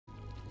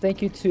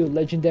thank you to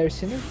Legendary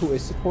Sinner, who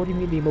is supporting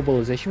me in the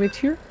mobilization wave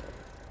tier.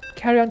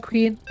 Carry On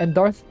Queen and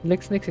Darth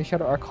Nix and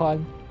Shadow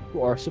Archon,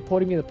 who are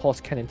supporting me in the Pulse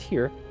Cannon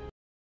tier.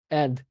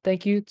 And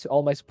thank you to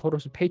all my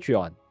supporters on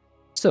Patreon.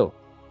 So,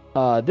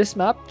 this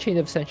map, Chain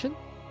of Ascension,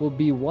 will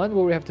be one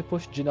where we have to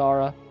push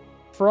Jinara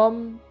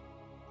from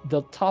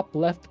the top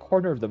left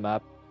corner of the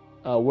map,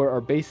 where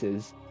our base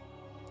is,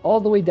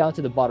 all the way down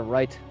to the bottom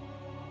right.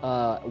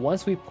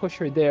 Once we push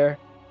her there,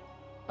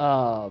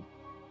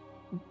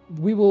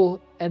 we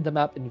will end the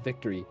map in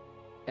victory.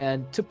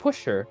 And to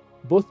push her,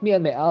 both me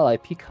and my ally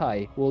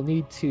Pikai will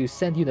need to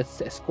send units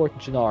to escort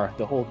Jinara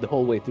the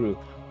whole way through.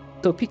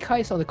 So Pikai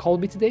is on the call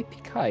with me today.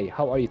 Pikai,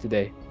 how are you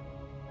today?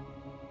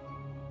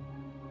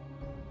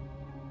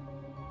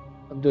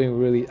 I'm doing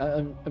really.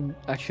 I'm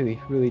actually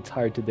really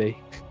tired today.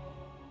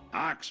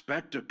 I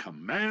expect a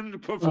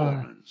command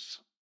performance.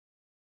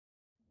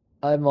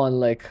 I'm on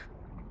like,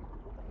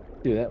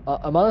 dude,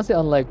 I'm honestly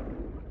on like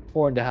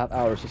 4.5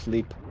 hours of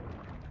sleep.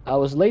 I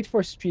was late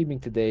for streaming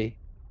today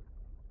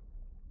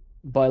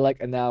by like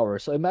an hour.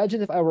 So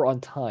imagine if I were on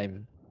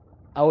time,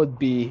 I would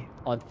be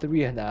on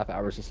 3.5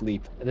 hours of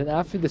sleep. And then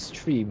after the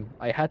stream,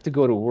 I had to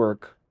go to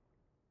work.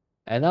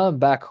 And now I'm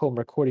back home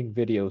recording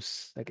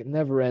videos. Like, it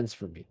never ends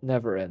for me.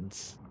 Never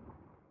ends.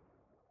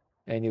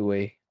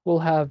 Anyway, we'll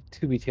have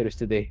 2 mutators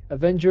today.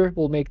 Avenger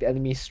will make the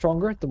enemies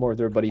stronger the more of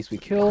their buddies we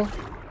kill.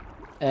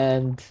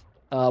 And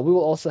we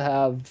will also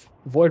have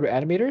Void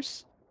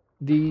Reanimators.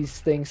 These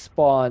things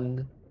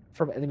spawn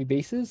from enemy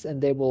bases,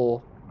 and they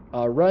will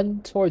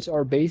run towards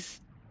our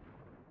base.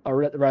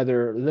 Or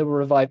rather, they will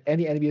revive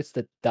any enemies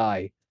that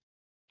die.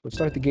 We'll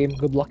start the game.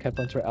 Good luck, have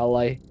fun to our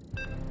ally.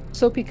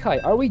 So,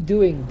 Pikai, are we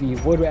doing the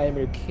Void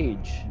Reanimator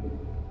cage?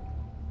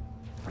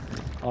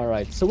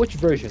 Alright, so which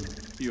version?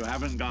 You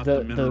haven't got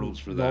the minerals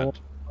for that.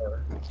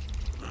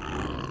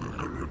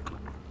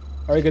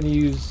 Are you gonna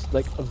use,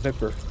 like, a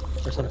Viper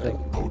or something?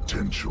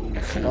 Potential.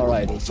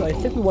 Alright, so I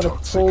think we want to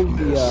pull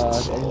the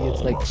enemy.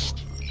 It's like,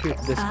 here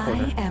to this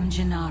corner. I am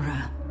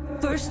Jinara,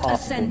 first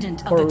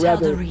ascendant of or the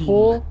rather, Tal'Darim.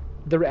 pull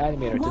the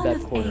Reanimator to that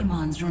corner. One of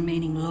Amon's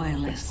remaining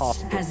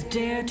loyalists has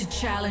dared to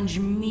challenge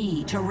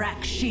me to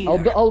Rakshir.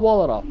 I'll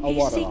wall it off. He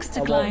seeks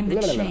to climb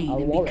the chain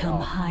and become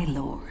High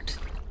Lord.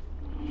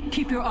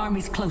 Keep your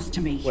armies close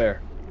to me.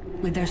 Where?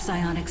 With their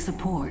psionic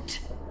support,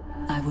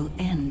 I will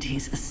end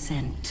his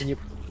ascent. Can you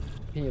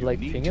like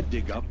ping it?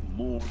 Dig up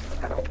more.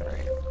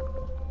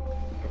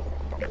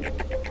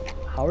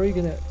 How are you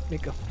gonna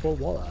make a full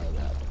wall out of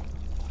that?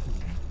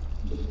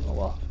 Oh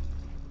well.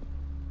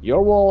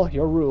 Your wall,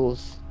 your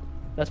rules.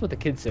 That's what the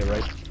kids say,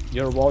 right?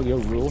 Your wall, your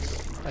rules.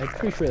 I'm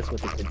pretty sure that's what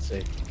the kids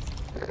say.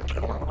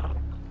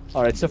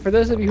 Alright, so for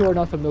those of you who are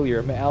not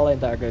familiar, my ally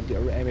and I are going to do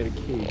a Reanimator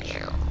cage.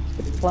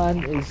 The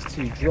plan is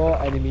to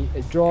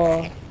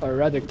or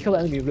rather kill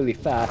an enemy really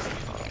fast.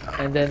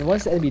 And then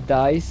once the enemy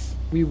dies,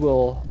 we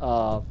will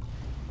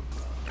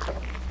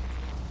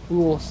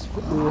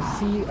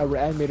see a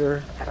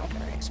Reanimator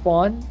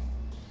spawn,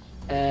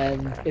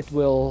 and it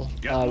will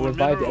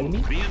revive the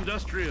enemy. Be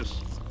industrious.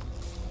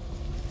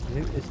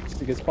 It's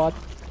a good spot.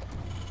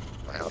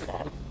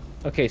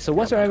 Okay, so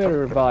once the Reanimator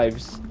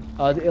revives,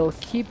 it'll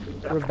keep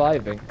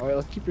reviving, or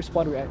it'll keep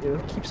spawning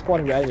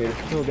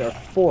Reanimators until there are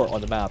 4 on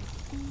the map.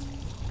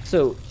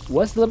 So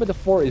once the limit of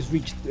 4 is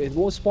reached, it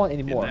won't spawn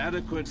anymore.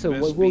 So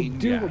what we'll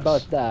do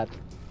about that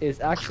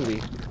is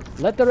actually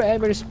let the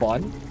Reanimators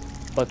spawn,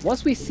 but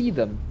once we see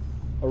them,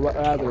 or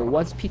rather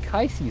once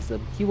Pikai sees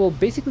them, he will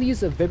basically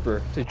use a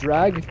Viper to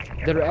drag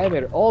the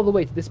Reanimator all the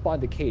way to this spot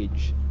in the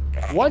cage.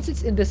 Once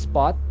it's in this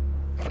spot,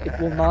 it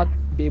will not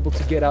be able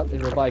to get out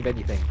and revive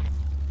anything.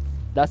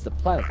 That's the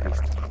plan, at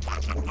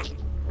least.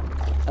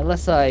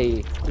 Unless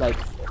I, like,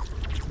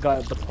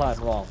 got the plan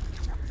wrong.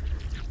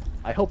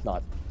 I hope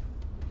not.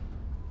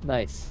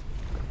 Nice.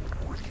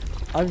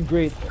 I'm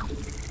great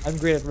at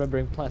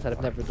remembering plans that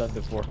I've never done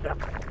before.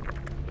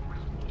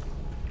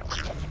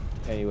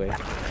 Anyway.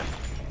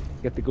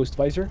 Get the ghost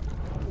visor.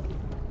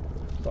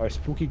 So our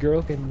spooky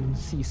girl can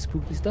see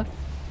spooky stuff.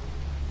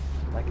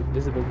 Like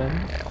invisible men.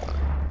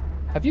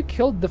 Have you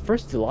killed the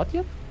first Zealot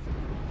yet?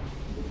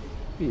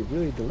 Be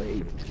really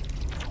delayed.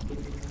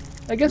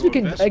 I guess we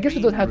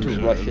don't have to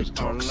rush it.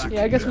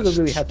 Yeah, I guess we don't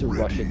really have to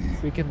rush it.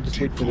 We can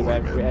just wait for the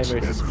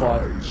Reanimators to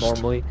spawn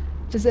normally.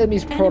 Since the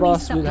enemy's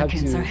Protoss, we don't have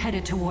to are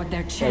headed toward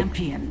their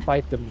champion. Like,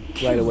 fight them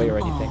right away or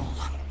anything.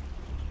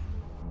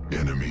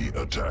 Enemy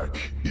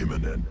attack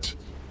imminent.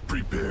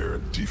 Prepare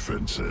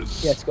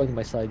defenses. Yeah, it's going to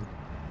my side.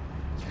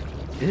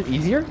 Is it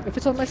easier if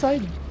it's on my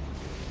side?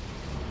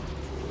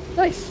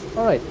 Nice.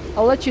 Alright,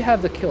 I'll let you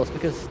have the kills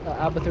because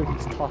Abathur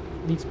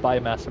needs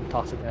biomass from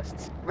toxic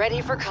nests.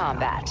 Ready for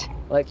combat.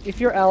 Like, if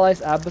your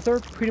ally's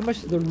Abathur, pretty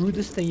much the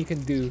rudest thing you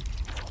can do,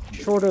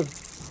 short of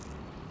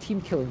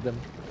team killing them,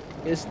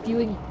 is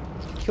stealing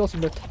kills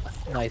from their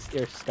nice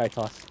air sky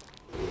toss.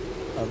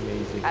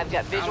 Amazing. I've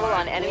got visual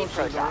on enemy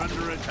Protoss.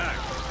 Under attack.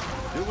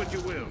 Do what you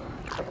will.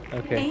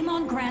 Okay.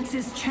 Amon grants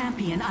his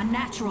champion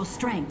unnatural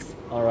strength.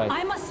 Alright.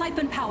 I must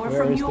siphon power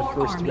Where from is the your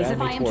first armies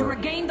if I am to Reanimator?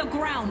 regain the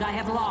ground I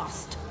have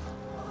lost.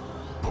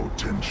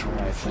 Potential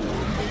for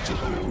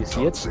multiple You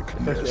see it? The toxic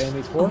first nests.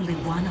 reanimates war. Only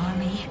one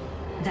army?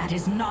 That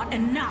is not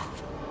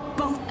enough.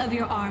 Both of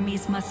your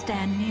armies must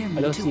stand near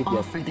me don't see to it yet.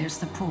 offer their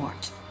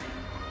support.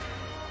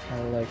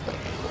 I like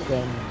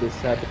then this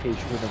sabotage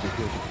room over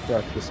here to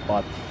dark the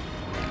spot.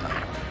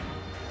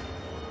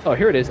 Oh,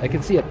 here it is. I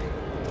can see it.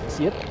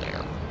 See it?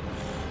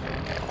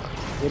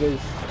 It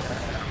is.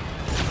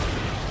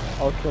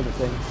 I'll kill the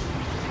things.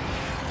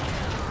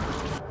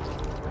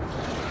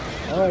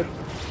 Alright.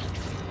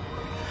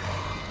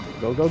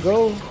 Go, go,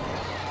 go.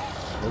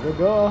 Go, go,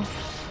 go.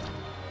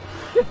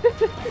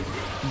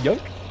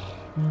 Yoink.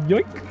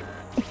 Yoink.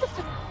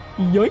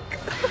 Yoink.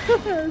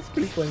 That's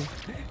pretty funny.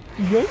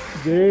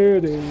 Yoink. There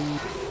it is.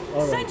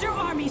 All right. Send your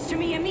armies to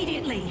me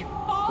immediately.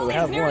 All So we is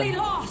have nearly one.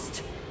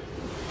 lost.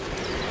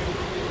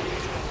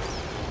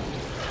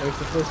 There's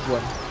the first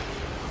one.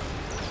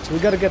 So we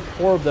gotta get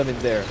 4 of them in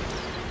there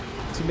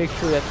to make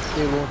sure that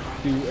they won't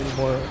do any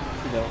more,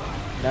 you know,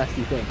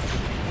 nasty things.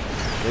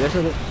 Okay, there's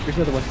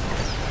another one.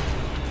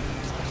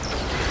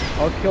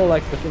 I'll kill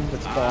like the thing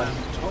that spawned.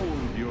 I'm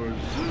told your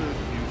Zerg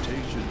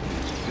mutation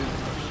is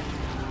finished.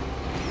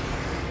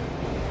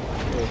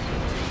 Okay.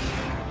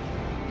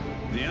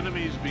 The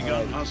enemy's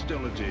begun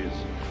hostilities.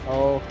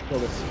 I'll kill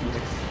this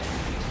Phoenix.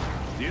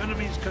 The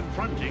enemy's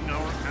confronting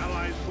our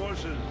allies'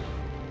 forces.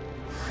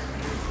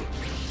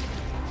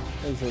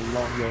 That was a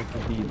long range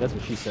indeed. That's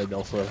what she said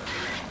also.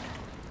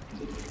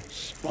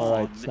 Spawn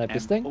Alright, snipe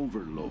this an thing.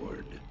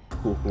 Overlord.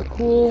 Cool, cool,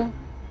 cool.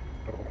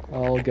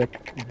 I'll get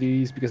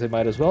these because I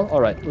might as well.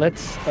 Alright,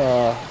 let's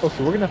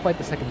okay, we're gonna fight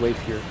the second wave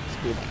here.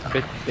 It's a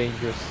bit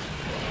dangerous.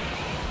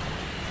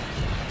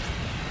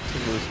 I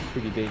think it was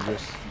pretty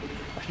dangerous.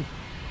 I should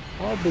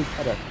probably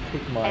try to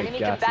pick my Enemy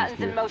gases combatants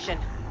here. in motion.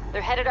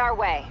 They're headed our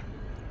way.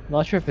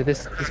 Not sure if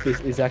this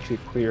base is actually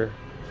clear,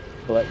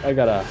 but I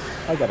gotta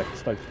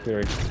start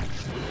clearing.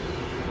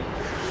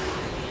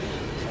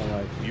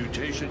 Alright.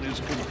 Mutation is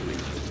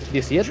complete. Do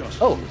you see it?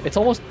 Oh, it's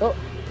almost. Oh,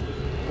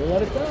 don't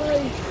let it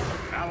die.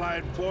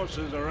 Allied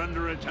forces are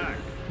under attack.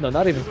 No,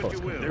 not even Do what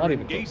close. you will. Not They're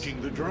even close.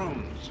 engaging the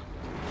drones.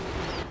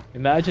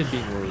 Imagine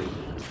being worried.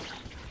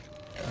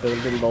 The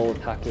little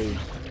attack wave.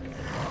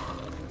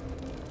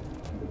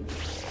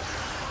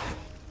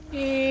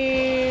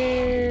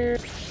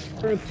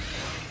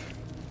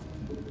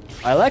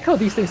 I like how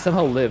these things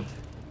somehow lived.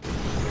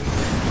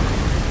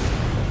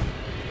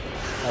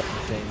 That's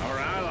insane. Our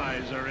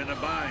allies are in a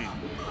bind.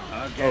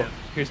 Again, Oh,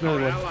 here's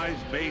another our one.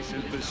 allies' base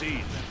is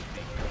besieged.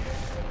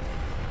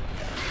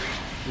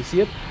 You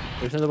see it?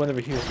 There's another one over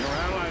here. Your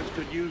allies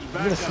could use I'm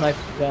gonna backup. snipe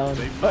down.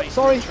 They Oh, might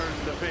sorry! return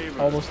the favor.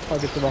 Almost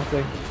target the wrong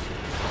thing.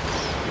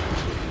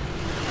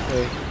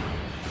 Okay.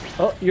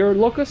 Oh, your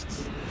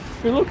locusts!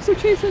 Your locusts are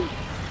chasing!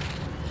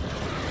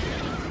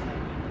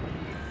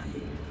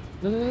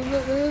 No, no, no, no,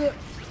 no, no.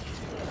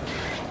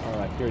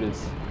 Alright, here it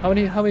is. How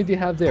many do you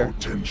have there?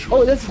 Potential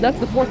Oh, that's the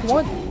for 4th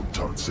one! multiple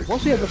toxic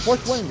Once we have the 4th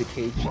nests one in the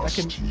cage, I must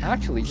can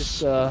actually use.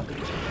 just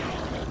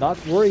not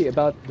worry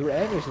about the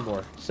reanimators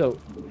anymore. So,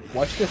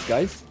 watch this,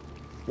 guys.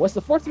 Once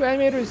the 4th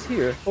reanimator is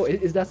here, oh,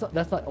 that's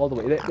not all the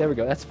way. There we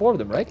go. That's 4 of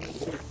them, right?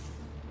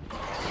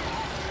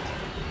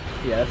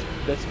 Yeah,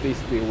 that's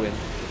basically a win.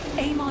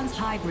 Amon's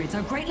hybrids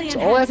are greatly So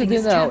all I have to enhancing do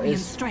his now champion's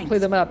is strength. play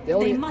the map. The They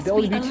only must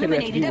mutator be I have to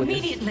eliminated deal with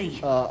immediately.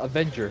 is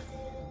Avenger,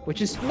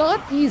 which is not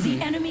easy,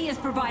 The enemy is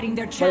providing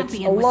their but it's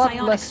champion a with lot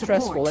psionic less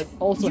stressful. support.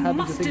 And also You having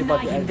to must think deny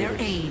about the him their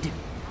animators. aid.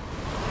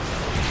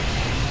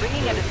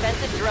 Bringing a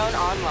defensive drone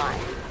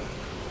online.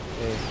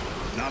 Okay.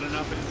 Not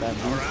enough. That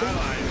Our means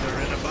allies are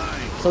in a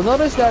bind. So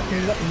notice that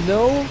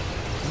no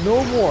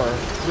more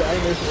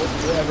reanimators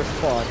will ever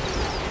spawn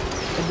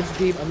in this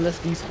game unless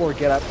these 4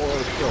 get out or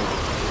are killed.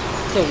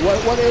 So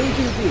what I need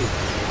you to do?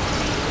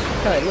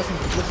 Okay, listen.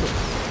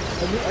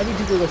 I need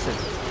you to listen.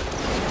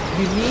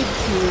 You need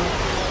to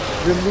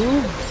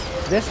remove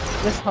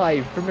this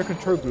hive from your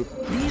control group.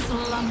 These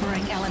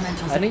lumbering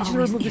elementals I need have you to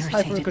always remove this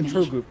hive from your irritated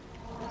control me. group.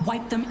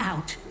 Wipe them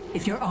out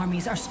if your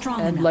armies are strong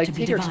And enough like to be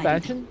take your divided.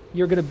 expansion,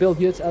 you're gonna build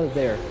units out of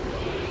there.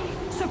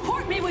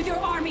 Support me with your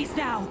armies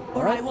now,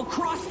 or Alright. I will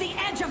cross the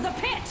edge of the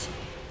pit.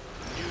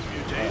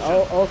 Mutation.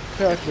 I'll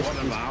clear out this One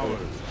of piece. ours.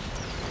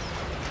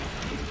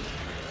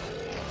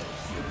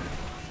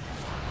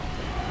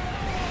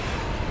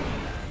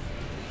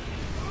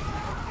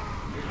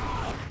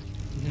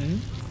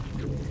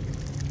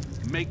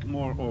 Make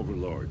more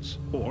overlords,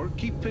 or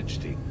keep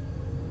fidgeting.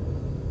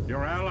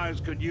 Your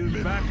allies could use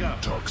Many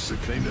toxic.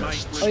 toxic They might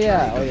nests. Oh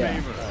yeah, return oh the yeah.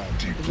 favor. I'm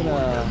gonna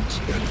Deployment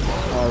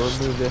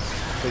advanced. remove this.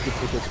 Take it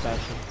to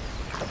expansion.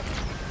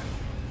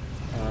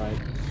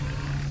 Alright.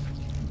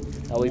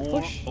 Now we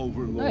More push.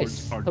 overlords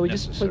Nice. are So we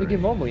just play the necessary.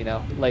 game normally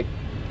now. Like,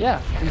 yeah,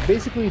 we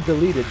basically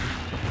deleted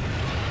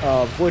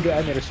void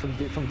animators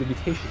from the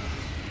mutation.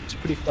 It's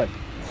pretty fun.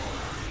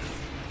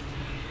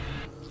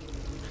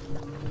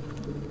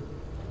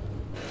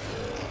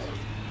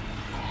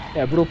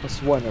 Yeah, brutal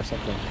 +1 or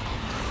something.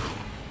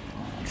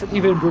 Except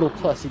even brutal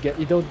plus,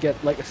 you don't get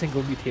like a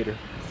single mutator.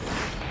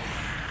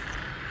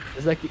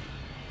 It's like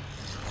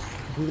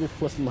brutal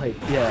plus light.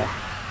 Yeah.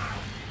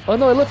 Oh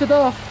no, I left it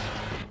off.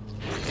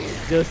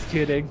 Just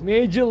kidding.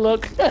 Made you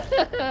look.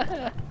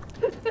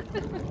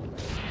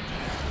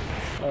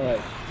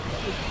 Alright.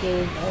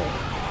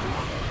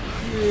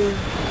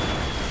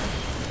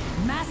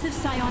 Massive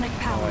psionic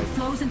power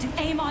flows into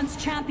Amon's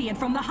champion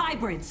from the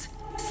hybrids.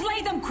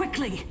 Slay them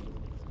quickly.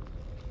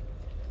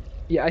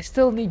 Yeah, I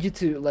still need you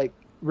to like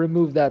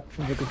remove that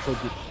from the control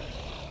group.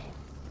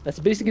 That's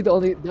basically the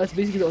only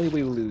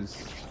way we lose.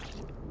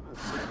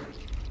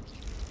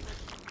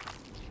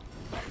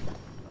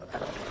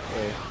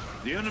 Okay.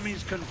 The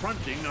enemy's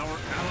confronting our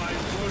allied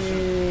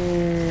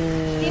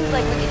forces. Seems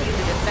like we could use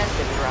a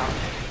defensive drone.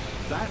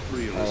 That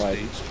real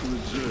estate's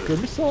reserved.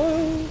 Good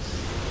missiles.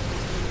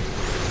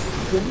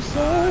 Good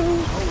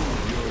missiles.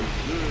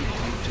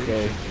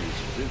 Okay.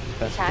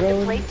 That's Time to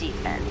drone. play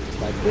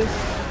defense. Like this.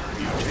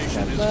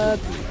 Mutation is Like that.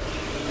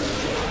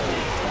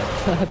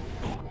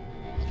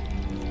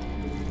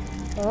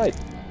 Alright.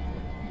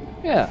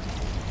 Yeah.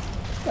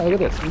 Oh,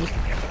 look at this. We just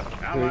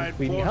Allied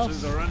cleaning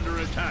forces house. are under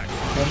attack.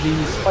 And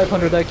these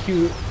 500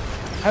 IQ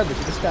hybrids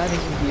are just standing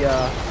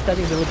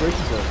in the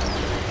liberation zone.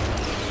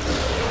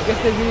 I guess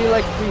they really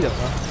like freedom,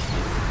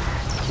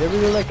 huh? They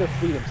really like their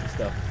freedoms and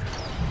stuff.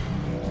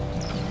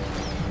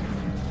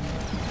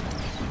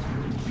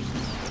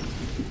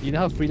 You know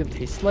how freedom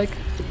tastes like?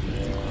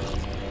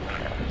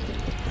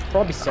 It's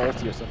probably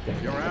salty or something.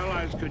 Your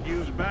allies could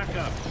use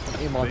backup.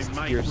 Amon's They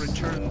might fierce.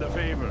 return the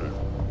favor.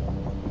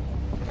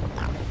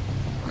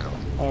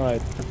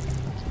 Alright.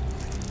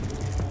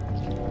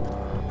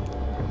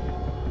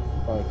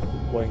 Alright,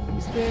 deploying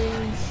these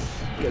things.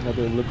 Get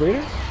another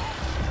liberator.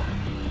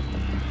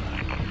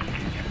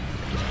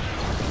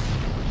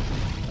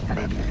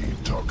 Many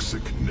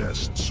toxic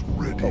nests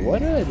ready. Oh, what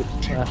did I do?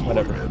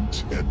 Whatever.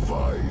 Deployment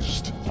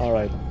advised.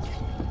 Alright,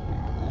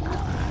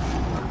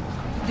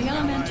 The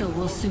elemental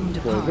will soon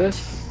deploy depart.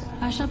 this.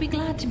 I shall be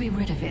glad to be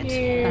rid of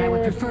it, but I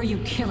would prefer you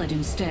kill it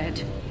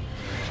instead.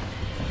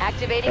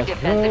 Activating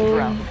defensive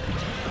drone.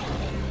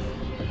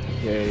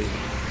 Okay.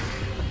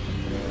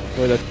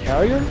 For the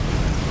carrier?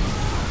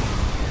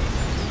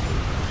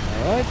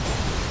 Alright.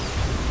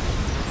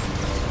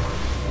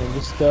 And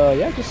just,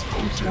 yeah, just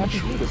keep smashing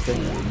through this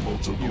thing.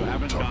 Multiple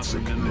haven't gotten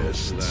toxic the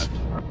notes to nests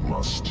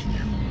must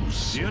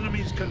use. The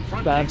enemy's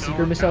confronting Spam seeker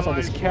our missiles on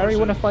this allied carrier.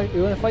 We forces.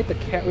 want to fight the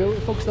carrier. We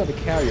focus on the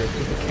carrier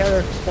because the carrier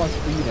responds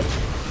to units.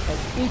 And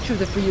each of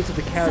the 3 units of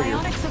the carrier,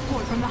 Psionic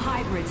support from the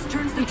hybrids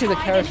turns the each of the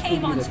tide carrier's in 3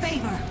 Amon's units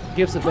favor.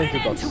 gives a Put an Venture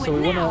end Bucks. to So it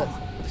we want now.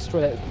 to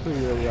destroy that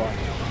pretty early on.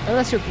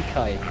 Unless you're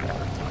Pikai.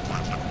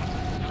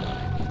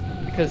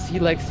 Because he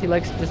likes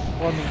just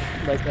farming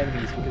like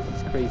enemies because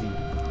he's crazy.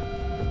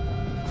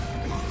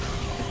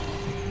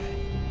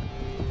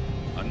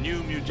 A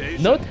new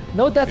mutation.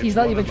 Note that he's It's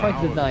not one even of trying to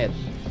ours. deny it.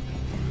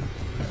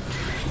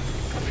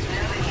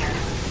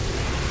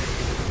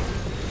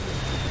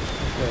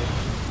 Okay.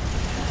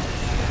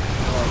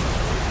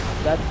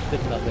 That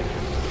did nothing.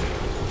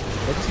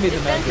 That just made the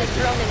man Defensive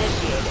great. drone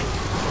initiated.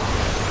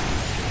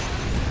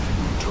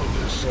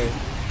 Brutalisk, Okay.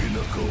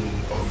 pinnacle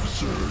of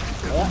Zerg.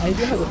 I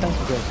do have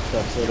defensive drones and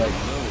stuff, so like,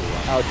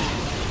 ouch.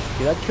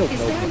 Okay, that killed Is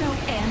there nobody. no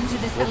end to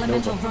this What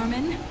elemental Nova?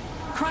 vermin?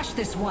 Crush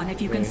this one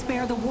if you can Okay.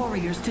 spare the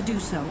warriors to do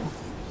so.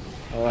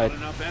 Alright.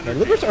 Not enough The energy.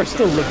 Liberals are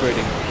still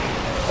liberating.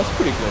 That's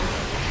pretty good.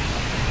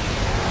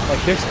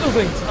 Like, they're still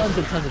doing tons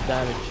and tons of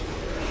damage.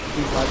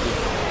 These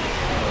hybrids.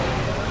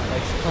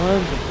 Like,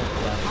 tons and tons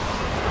of damage.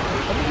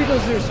 Or maybe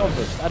those are your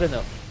stormbursts. I don't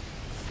know.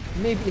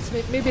 Maybe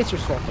it's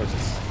your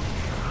stormbursts.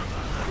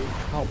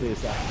 Probably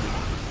is actually.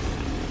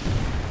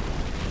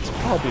 It's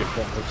probably your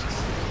stormbursts.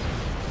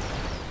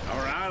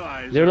 Our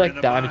allies They're are like in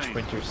a damage bind.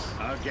 printers.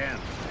 Again.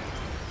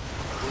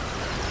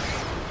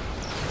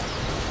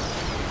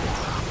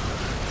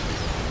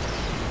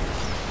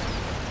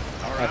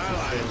 Our That's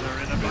allies insane. are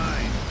in a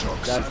bind.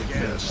 Toxic That's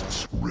insane.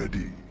 nests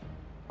ready.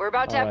 We're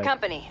about to have Alright.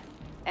 company.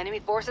 Enemy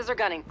forces are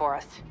gunning for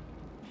us.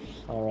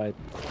 Alright.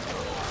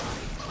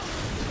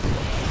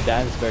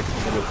 Dan is very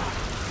committed.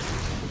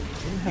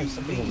 We have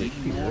something over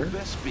More here.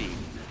 Vespine.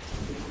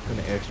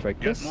 Gonna airstrike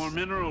Get this. more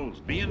minerals.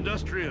 Be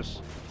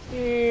industrious.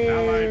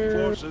 Allied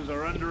forces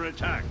are under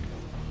attack.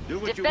 Do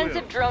what Defensive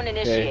you will. drone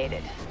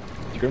initiated.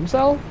 Grim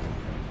cell?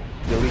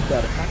 Delete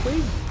that attack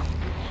wave?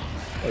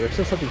 Oh, there's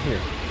still something here.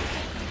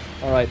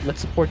 Alright, let's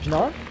support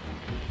Janara.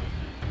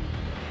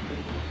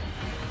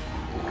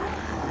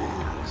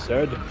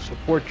 Said,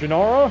 support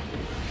Janara.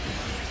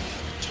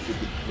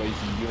 Stupid lazy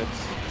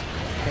units.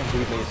 Can't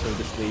believe they are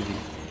this lazy.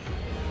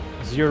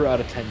 0 out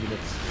of 10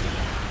 units.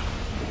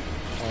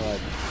 Alright.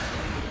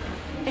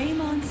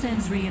 Amon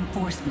sends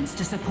reinforcements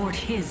to support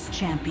his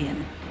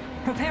champion.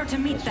 Prepare to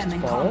meet Let's them just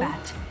in follow.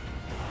 combat.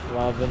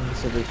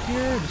 Ravens over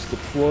here. Just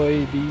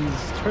deploy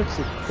these turrets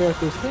to clear out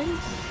those things.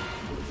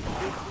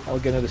 I'll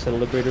get another set of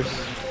liberators.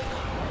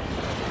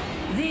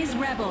 These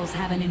rebels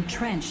have an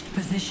entrenched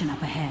position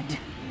up ahead.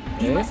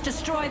 You Okay. must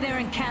destroy their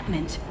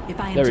encampment if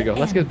I am There we to go.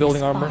 Let's end get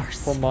building this armor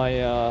farce. for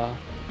my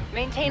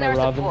Maintain No our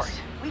Robins. support.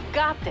 We've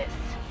got this.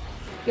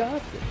 got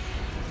this.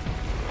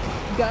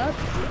 Got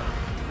this.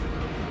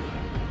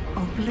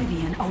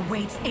 Oblivion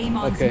awaits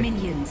Amon's Okay.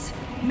 minions.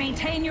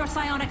 Maintain your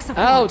psionic support.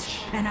 Ouch!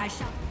 And I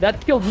shall.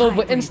 That killed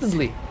Nova Hybrids.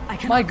 instantly. I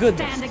cannot My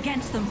goodness. stand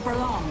against them for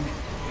long.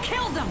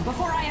 Kill them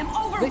before I am They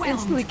overwhelmed.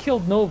 instantly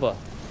killed Nova.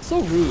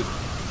 So rude.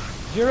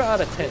 0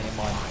 out of 10,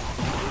 Amon.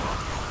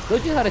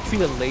 Don't you know how to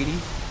treat a lady?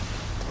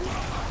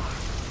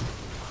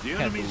 The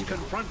enemy's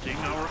confronting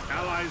our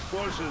allies'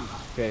 forces.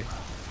 Okay.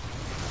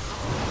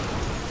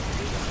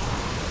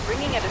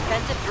 Bringing a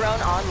defensive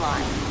drone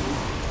online.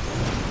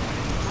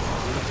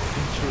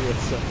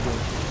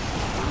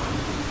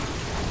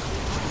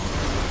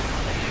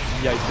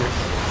 Yikers.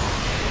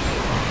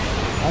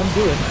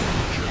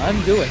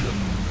 I'm doing.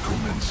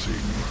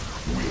 Commencing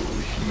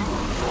will heal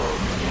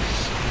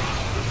armies.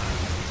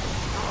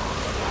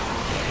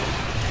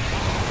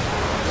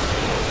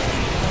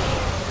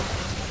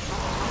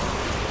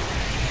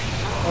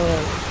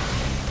 Alright.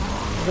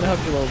 I'm gonna help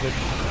you a little bit.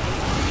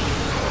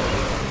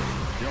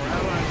 Your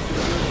allies could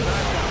use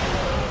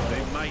backup.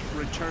 They might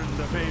return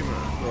the favor.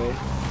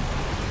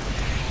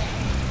 Okay.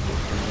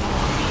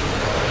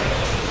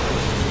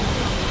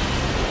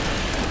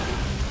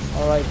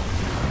 Alright.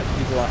 Let's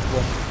be the last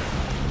one.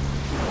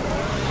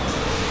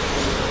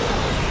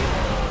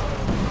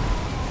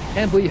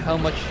 Can't believe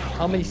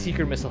how many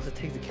seeker missiles it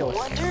takes to kill us.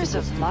 Wonders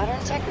of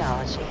modern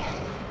technology.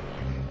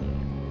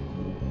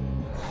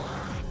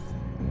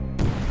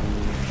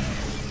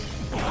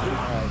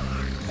 Alright.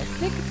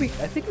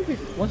 I think if we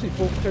once we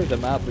full clear the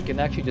map, we can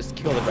actually just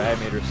kill the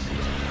Reanimators.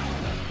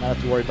 Not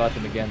have to worry about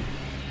them again.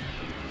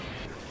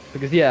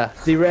 Because yeah,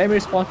 the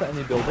Reanimators spawn from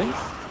enemy buildings.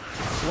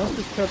 So once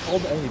we clear up all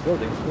the enemy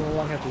buildings, we no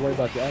longer have to worry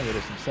about the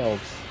Reanimators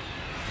themselves.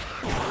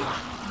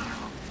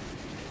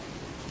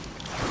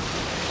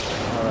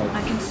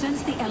 I can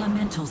sense the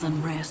elemental's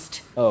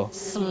unrest. Oh.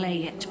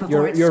 Slay it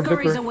before it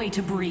scurries away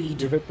to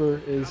breed. Your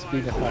Viper is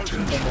being attacked.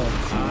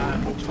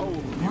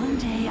 One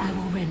day I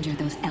will render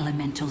those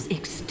elementals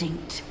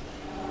extinct.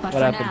 But What for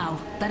happened? now,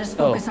 let us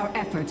focus our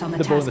efforts on the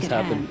task bonus at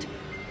happened. hand.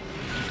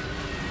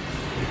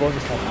 The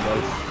bonus happened,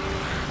 guys.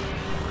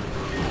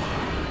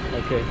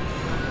 Okay.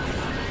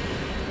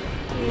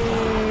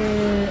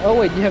 Oh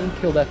wait, you haven't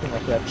killed that thing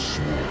like that.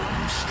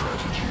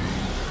 Strategy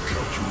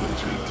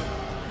calculated.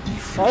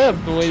 I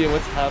have no idea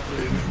what's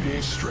happening in this Enemy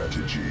game.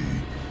 strategy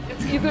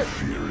It's either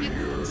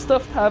inferior.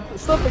 stuff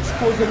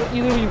explodes and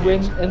either we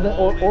win and then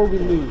or we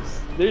lose.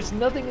 There's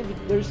no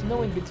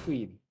in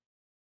between.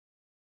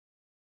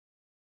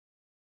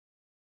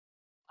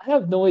 I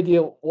have no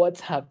idea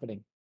what's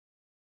happening.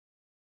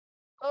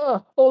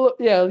 Oh look,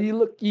 yeah,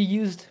 you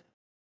used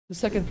the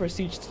second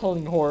prestige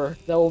tunneling horror.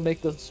 That will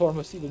make the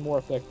Sormos even more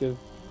effective.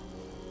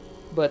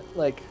 But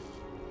like,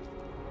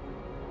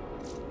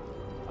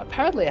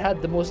 apparently I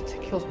had the most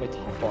kills on my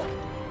top bar.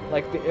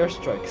 Like the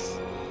airstrikes.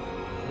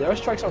 The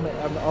airstrikes are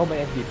my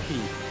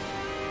MVP.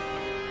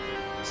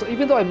 So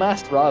even though I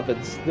masked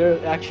Ravens,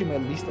 they're actually my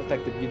least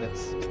effective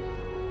units.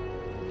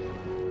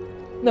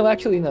 No,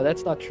 actually no,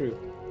 that's not true.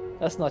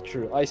 That's not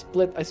true. I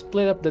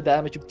split up the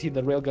damage between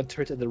the railgun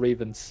turrets and the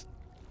Ravens.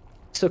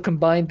 So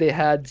combined they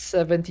had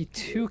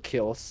 72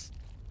 kills,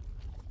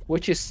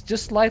 which is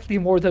just slightly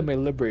more than my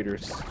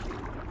Liberators.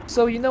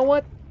 So you know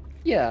what?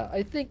 Yeah,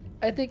 I think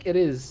it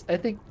is. I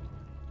think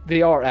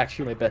they are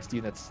actually my best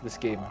units this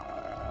game.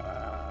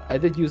 I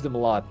did use them a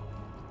lot.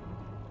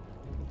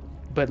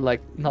 But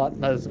like not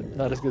as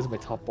good as my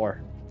top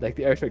bar. Like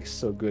the airstrike is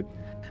so good.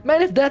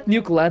 Man, if that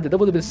nuke landed, that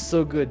would have been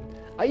so good.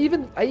 I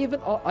even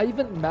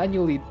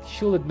manually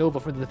shielded Nova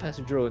from the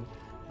defensive drone,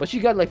 but she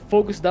got like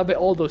focused down by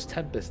all those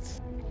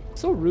Tempests.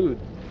 So rude.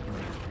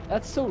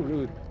 That's so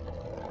rude.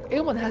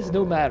 Amon has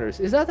no manners.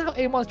 Is that how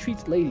Amon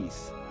treats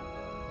ladies?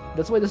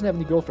 That's why he doesn't have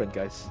any girlfriend,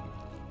 guys.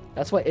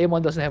 That's why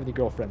Amon doesn't have any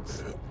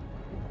girlfriends.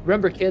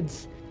 Remember,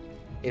 kids,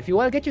 if you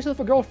want to get yourself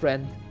a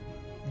girlfriend,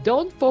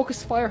 don't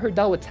focus fire her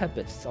down with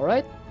Tempests,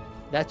 alright?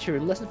 That's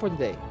your lesson for the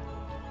day.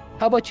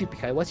 How about you,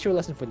 Pikai? What's your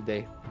lesson for the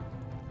day?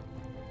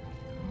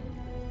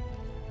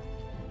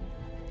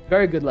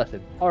 Very good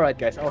lesson. Alright,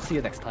 guys, I'll see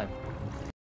you next time.